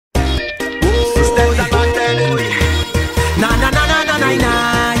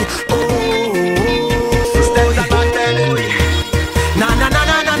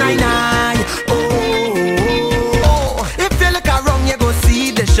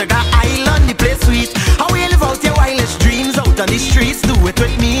Sugar Island, the place sweet. How you live out your wildest dreams out on the streets? Do it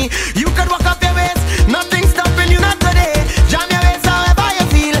with me. You could walk up your waist, nothing stopping you, not today. Jam your waist however you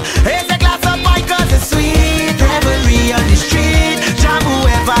feel. Raise a glass of wine 'cause it's sweet. Revelry on the street. Jam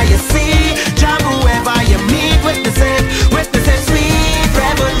whoever you see, jam whoever you meet. With the same sweet.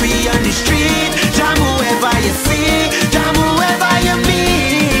 Revelry on the street. Jam whoever you see, jam whoever you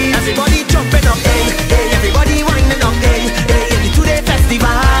meet. Everybody jumping up, hey, hey. Everybody winding up, hey, hey. In the two-day festival,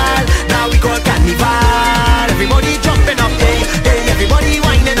 now we call carnival. Everybody jumping up, hey, hey. Everybody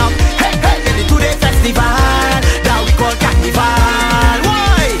winding up, hey, hey. In the two-day festival, now we call carnival.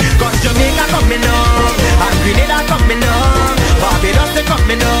 Why? 'Cause Jamaica coming up, and Grenada coming up, Barbados they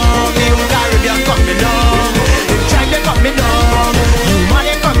coming up, the whole Caribbean coming up, the tribe they coming up, Human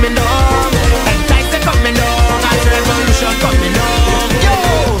they coming up, and Ties they coming up, and revolution coming up. Yo,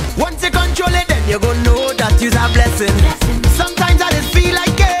 once you control it, then you gon' know that you's a blessing. Sometimes I just feel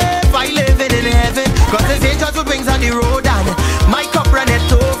like if I living in heaven, 'cause it's angels who brings on the road, and my cup run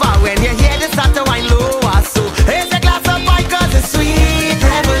it over when you hear the start to wine lower. So raise a glass of wine 'cause it's sweet.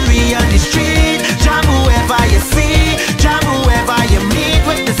 Revelry on the street. Jam whoever you see, jam whoever you meet.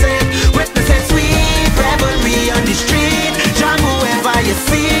 With the same sweet. Revelry on the street. Jam whoever you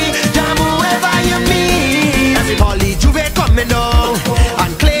see, jam whoever you meet. Everybody Juve coming down,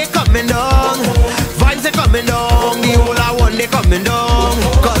 and Clay coming down, Vines are coming down, the whole of one they coming down,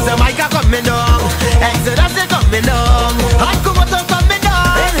 'cause the mic are coming down, Exodus they coming down, and Kumoto coming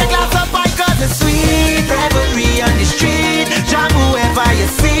down. Raise a glass of wine 'cause it's sweet. Revelry on the street. Jam whoever you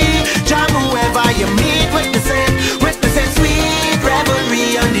see, jam whoever you meet. With the same sweet.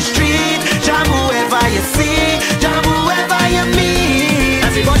 Revelry on the street. Jam whoever you see, jam whoever you meet.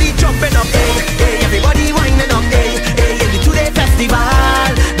 Everybody jumping up, hey, hey. Everybody winding up, hey, hey. In the two-day festival,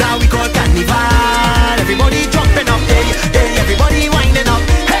 now we call carnival. Everybody jumping up, hey, hey. Everybody winding up,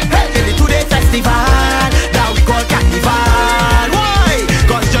 hey, hey. In the two-day festival, now we call carnival. Why?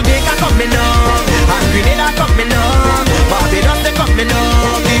 'Cause Jamaica coming up, and Grenada coming up, Barbados they coming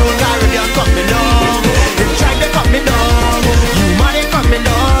up, the whole Caribbean coming up, the tribe they coming up, Human they coming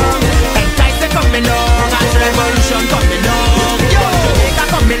up, and Ties they coming up, and revolution coming up. Yo, Jamaica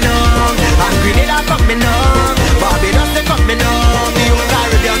coming up, and Grenada coming up, Barbados they coming up, the whole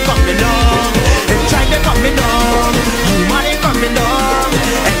Caribbean coming up, the tribe they coming up, Human they coming up,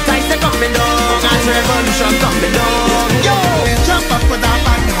 and Ties they coming up, and revolution coming up. Yo, jump up with a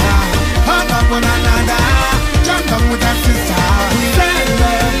partner, hug up with another, jump up with a sister,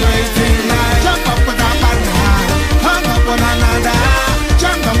 celebrating life. Jump up with a partner, hug up with another,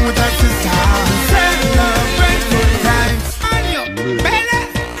 jump up with a sister, celebrate good times. On your belly,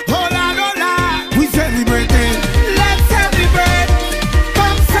 hola, hola, we celebrating. Let's celebrate,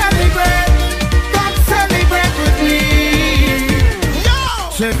 come celebrate with me. Yo!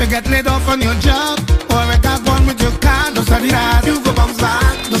 So if you get laid off on your job, or a got one with your car, don't study that, you go bounce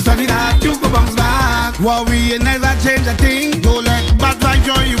back. Don't study that, you go bounce back. Worrying never change a thing. Don't let bad vibes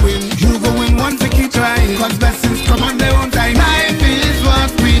joy you win. You go win once you keep trying, 'cause blessings come on their own time. Life is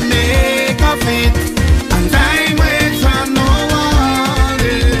what we make of it, and time waits for no one.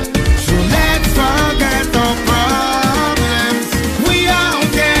 So let's forget the problems. We all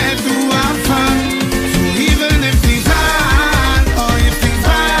get to have fun. So even if things hard, or if things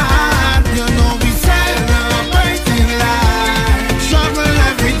bad, you know we celebrating life. Struggle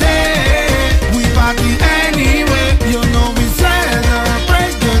every day, we party anyway. You know we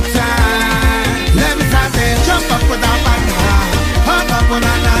celebrate good time. Let me start it, jump up with our partner, hug up with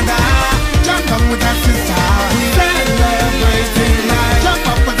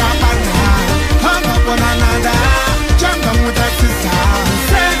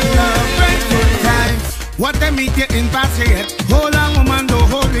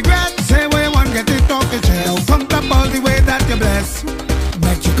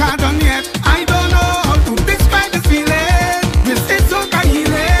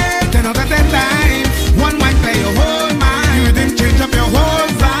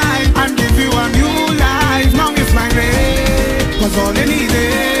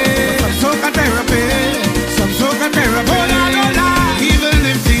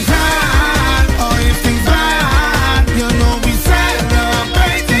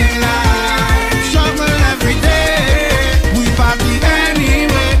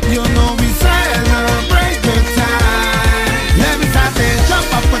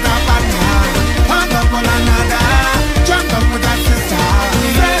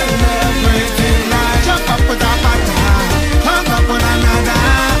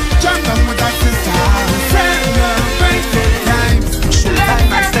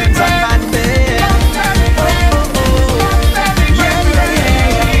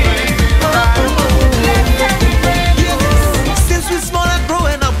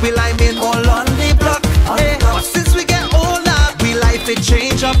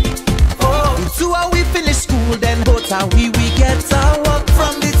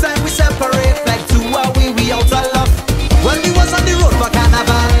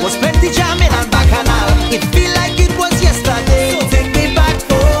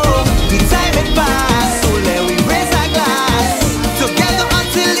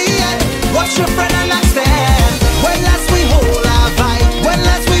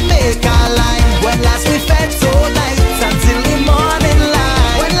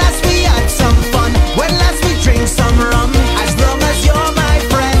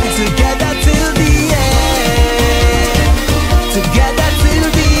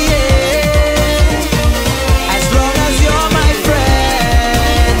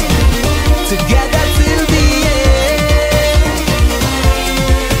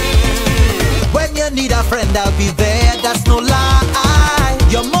friend, I'll be there, that's no lie.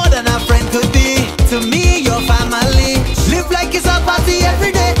 You're more than a friend could be. To me, your family. Live like it's a party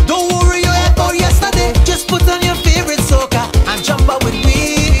every day. Don't worry your head about yesterday. Just put on your favorite soca and jump out with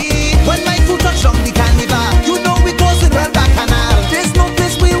me. When my foot touch on the carnival, you know we goes in well back canal. There's no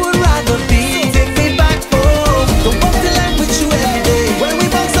place we would rather be. Take me back home. Don't walk the line with you every day. When we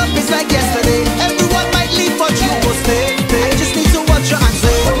bounce up, it's like yesterday. Everyone might leave, but you will stay. I just need to watch your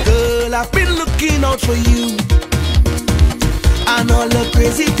answer. Girl, I've been looking out for you and all the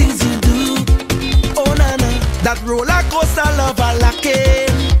crazy things you do. Oh nana, that roller coaster love I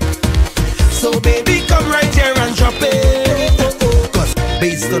lacking. So baby, come right here and drop it. Cause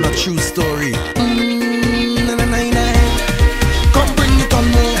based on a true story. Come bring it on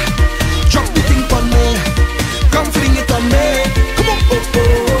me. Drop the thing on me. Come fling it on me. Come on, oh,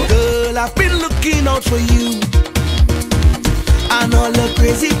 oh. Girl, I've been looking out for you and all the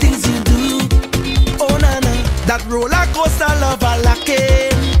crazy things you do. Oh nana, that roller coaster love I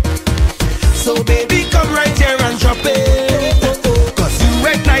lacking. So baby, come right here and drop it. Cause you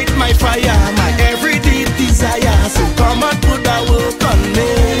ignite my fire.